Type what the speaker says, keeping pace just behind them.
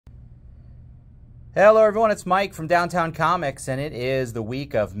Hello everyone, it's Mike from Downtown Comics, and it is the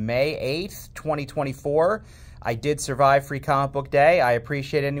week of May 8th, 2024. I did survive Free Comic Book Day. I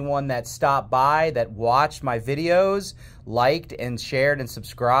appreciate anyone that stopped by, that watched my videos, liked and shared and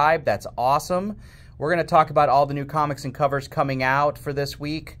subscribed. That's awesome. We're going to talk about all the new comics and covers coming out for this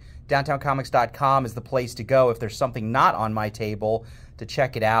week. DowntownComics.com is the place to go if there's something not on my table to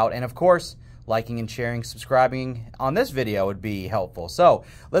check it out. And of course, liking and sharing, subscribing on this video would be helpful. So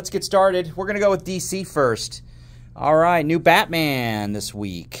let's get started. We're going to go with DC first. All right, new Batman this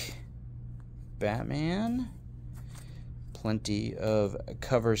week. Batman. Plenty of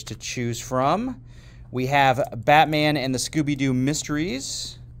covers to choose from. We have Batman and the Scooby-Doo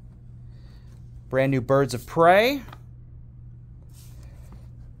Mysteries. Brand new Birds of Prey.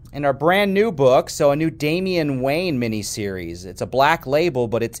 And our brand new book, so a new Damian Wayne miniseries. It's a black label,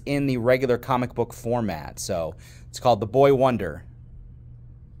 but it's in the regular comic book format. So it's called The Boy Wonder.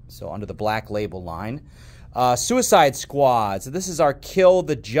 So under the black label line. Suicide Squad. So this is our Kill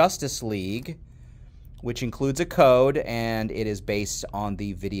the Justice League, which includes a code, and it is based on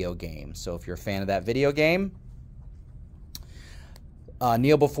the video game. So if you're a fan of that video game.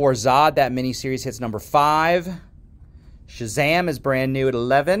 Kneel Before Zod, that miniseries hits number 5. Shazam is brand new at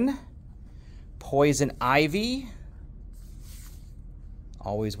 11. Poison Ivy.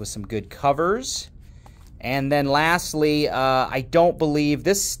 Always with some good covers. And then lastly, I don't believe,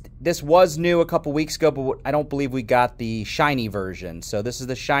 this was new a couple weeks ago, but I don't believe we got the shiny version. So this is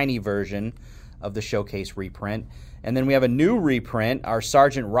the shiny version of the Showcase reprint. And then we have a new reprint, our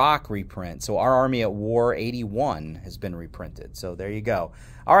Sergeant Rock reprint. So Our Army at War 81 has been reprinted. So there you go.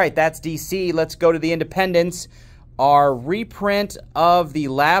 All right, that's DC. Let's go to the independents. Our reprint of the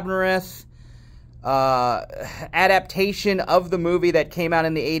Labyrinth adaptation of the movie that came out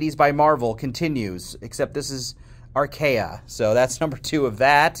in the 80s by Marvel continues, except this is Archaea. So that's number 2 of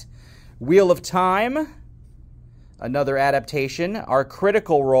that. Wheel of Time, another adaptation. Our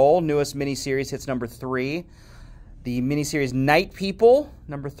Critical Role, newest miniseries, hits number 3. The miniseries Night People,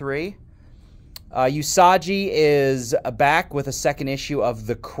 number 3. Usagi is back with a second issue of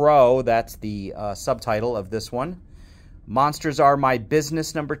The Crow. That's the subtitle of this one. Monsters Are My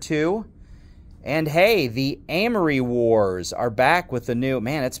Business, number 2. And hey, the Amory Wars are back with the new...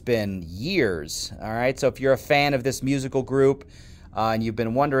 Man, it's been years. All right, so if you're a fan of this musical group and you've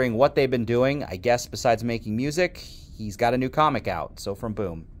been wondering what they've been doing, I guess besides making music, he's got a new comic out. So from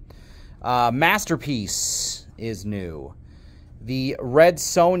Boom. Masterpiece is new. The Red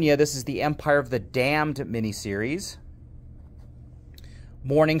Sonja, this is the Empire of the Damned miniseries.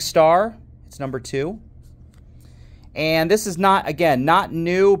 Morning Star, it's number 2. And this is not, again, not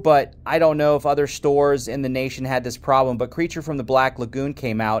new, but I don't know if other stores in the nation had this problem, but Creature from the Black Lagoon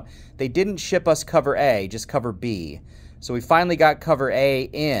came out. They didn't ship us cover A, just cover B. So we finally got cover A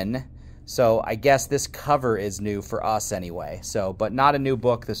in, so I guess this cover is new for us anyway. So, but not a new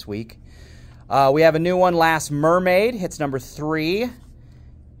book this week. We have a new one, Last Mermaid, hits number 3.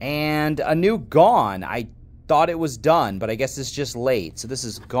 And a new Gone. I thought it was done, but I guess it's just late. So this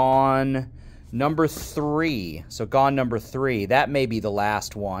is Gone number 3. So Gone number 3. That may be the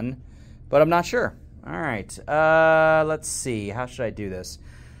last one, but I'm not sure. All right. Let's see. How should I do this?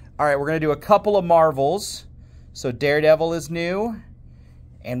 All right, we're going to do a couple of Marvels. So Daredevil is new,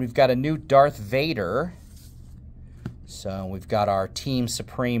 and we've got a new Darth Vader. So we've got our Team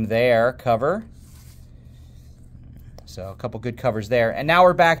Supreme there cover. So a couple good covers there. And now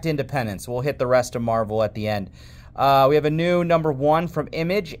we're back to Independence. We'll hit the rest of Marvel at the end. We have a new number 1 from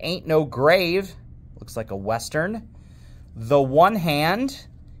Image, Ain't No Grave. Looks like a Western. The One Hand,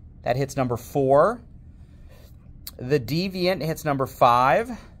 that hits number 4. The Deviant hits number 5.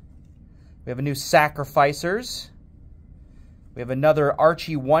 We have a new Sacrificers. We have another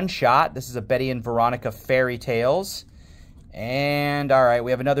Archie one-shot. This is a Betty and Veronica Fairy Tales. And, all right,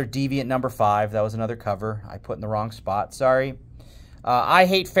 we have another Deviant number 5. That was another cover I put in the wrong spot. Sorry. I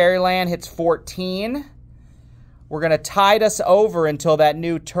Hate Fairyland hits 14. We're going to tide us over until that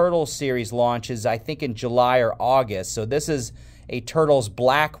new Turtles series launches, I think in July or August. So this is a Turtles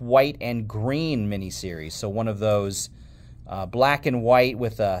black, white, and green miniseries. So one of those black and white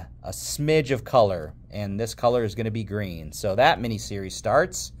with a smidge of color. And this color is going to be green. So that miniseries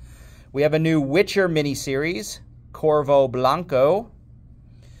starts. We have a new Witcher miniseries, Corvo Blanco.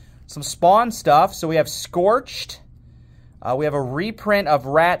 Some Spawn stuff. So we have Scorched. We have a reprint of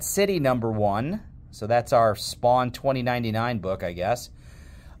Rat City number 1. So that's our Spawn 2099 book, I guess.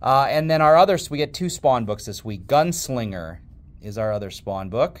 And then our others, we get 2 Spawn books this week. Gunslinger is our other Spawn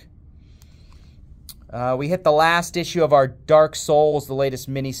book. We hit the last issue of our Dark Souls, the latest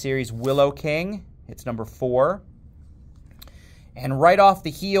miniseries, Willow King. It's number 4. And right off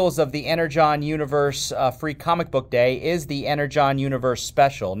the heels of the Energon Universe Free Comic Book Day is the Energon Universe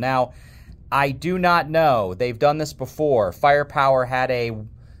Special. Now, I do not know. They've done this before. Firepower had a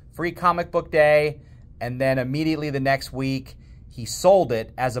Free Comic Book Day, and then immediately the next week, he sold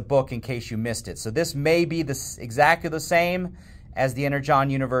it as a book in case you missed it. So this may be exactly the same as the Energon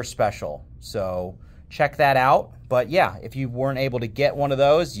Universe Special. So check that out. But yeah, if you weren't able to get one of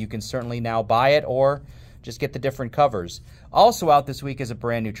those, you can certainly now buy it or just get the different covers. Also out this week is a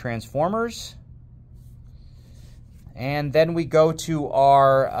brand new Transformers. And then we go to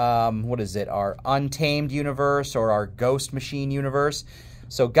our, our Untamed universe or our Ghost Machine universe.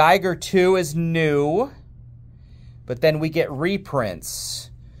 So Geiger 2 is new, but then we get reprints.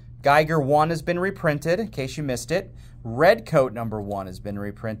 Geiger 1 has been reprinted, in case you missed it. Redcoat number 1 has been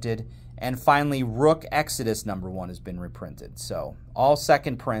reprinted. And finally, Rook Exodus number 1 has been reprinted. So all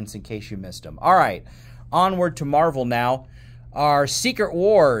second prints in case you missed them. All right, onward to Marvel now. Our Secret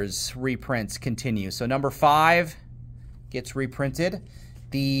Wars reprints continue. So number 5 gets reprinted.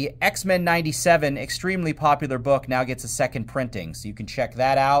 The X-Men 97, extremely popular book, now gets a second printing. So you can check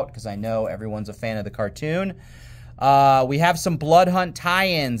that out because I know everyone's a fan of the cartoon. We have some Blood Hunt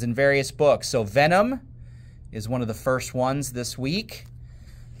tie-ins in various books. So Venom is one of the first ones this week.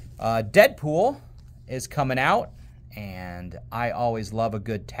 Deadpool is coming out, and I always love a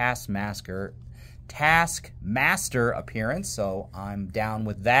good Taskmaster appearance, so I'm down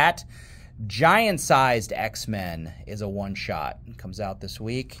with that. Giant-sized X-Men is a one-shot. It comes out this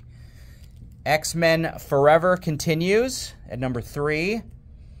week. X-Men Forever continues at number 3.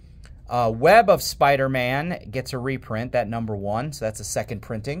 Web of Spider-Man gets a reprint, that number 1, so that's a second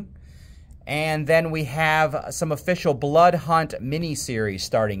printing. And then we have some official Blood Hunt miniseries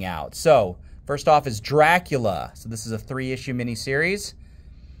starting out. So, first off is Dracula. So this is a 3-issue miniseries.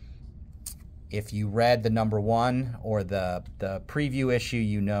 If you read the number 1 or the preview issue,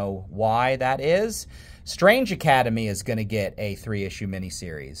 you know why that is. Strange Academy is going to get a 3-issue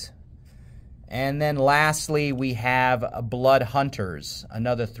miniseries. And then lastly, we have Blood Hunters,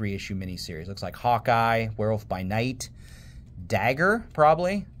 another 3-issue miniseries. Looks like Hawkeye, Werewolf by Night, Dagger,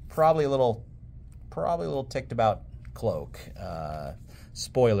 probably a little ticked about Cloak.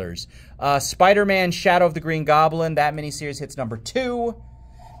 Spoilers. Spider-Man Shadow of the Green Goblin, that miniseries hits number 2.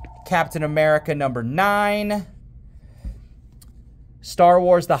 Captain America number 9. Star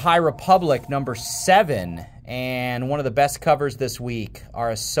Wars The High Republic number 7. And one of the best covers this week,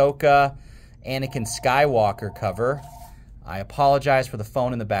 our Ahsoka Anakin Skywalker cover. I apologize for the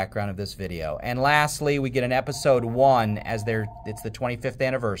phone in the background of this video. And lastly, we get an episode 1 as it's the 25th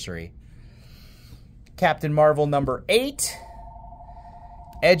anniversary. Captain Marvel number 8.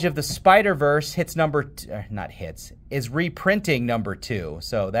 Edge of the Spider-Verse is reprinting number 2.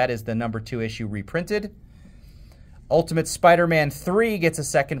 So that is the number 2 issue reprinted. Ultimate Spider-Man 3 gets a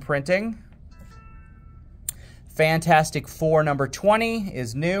second printing. Fantastic Four number 20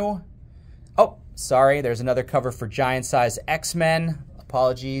 is new. Oh, sorry, there's another cover for giant-sized X-Men.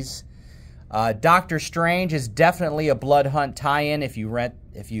 Apologies. Doctor Strange is definitely a Blood Hunt tie-in if you read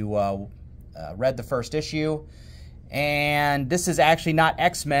the first issue. And this is actually not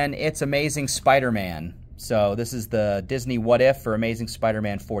X-Men, it's Amazing Spider-Man. So this is the Disney What If for Amazing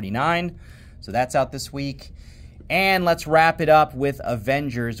Spider-Man 49. So that's out this week. And let's wrap it up with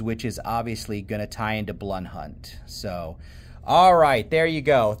Avengers, which is obviously going to tie into Blood Hunt. So, all right, there you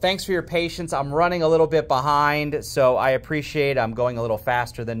go. Thanks for your patience. I'm running a little bit behind, so I appreciate I'm going a little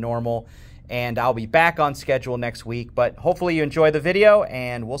faster than normal. And I'll be back on schedule next week. But hopefully you enjoy the video,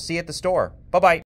 and we'll see you at the store. Bye-bye.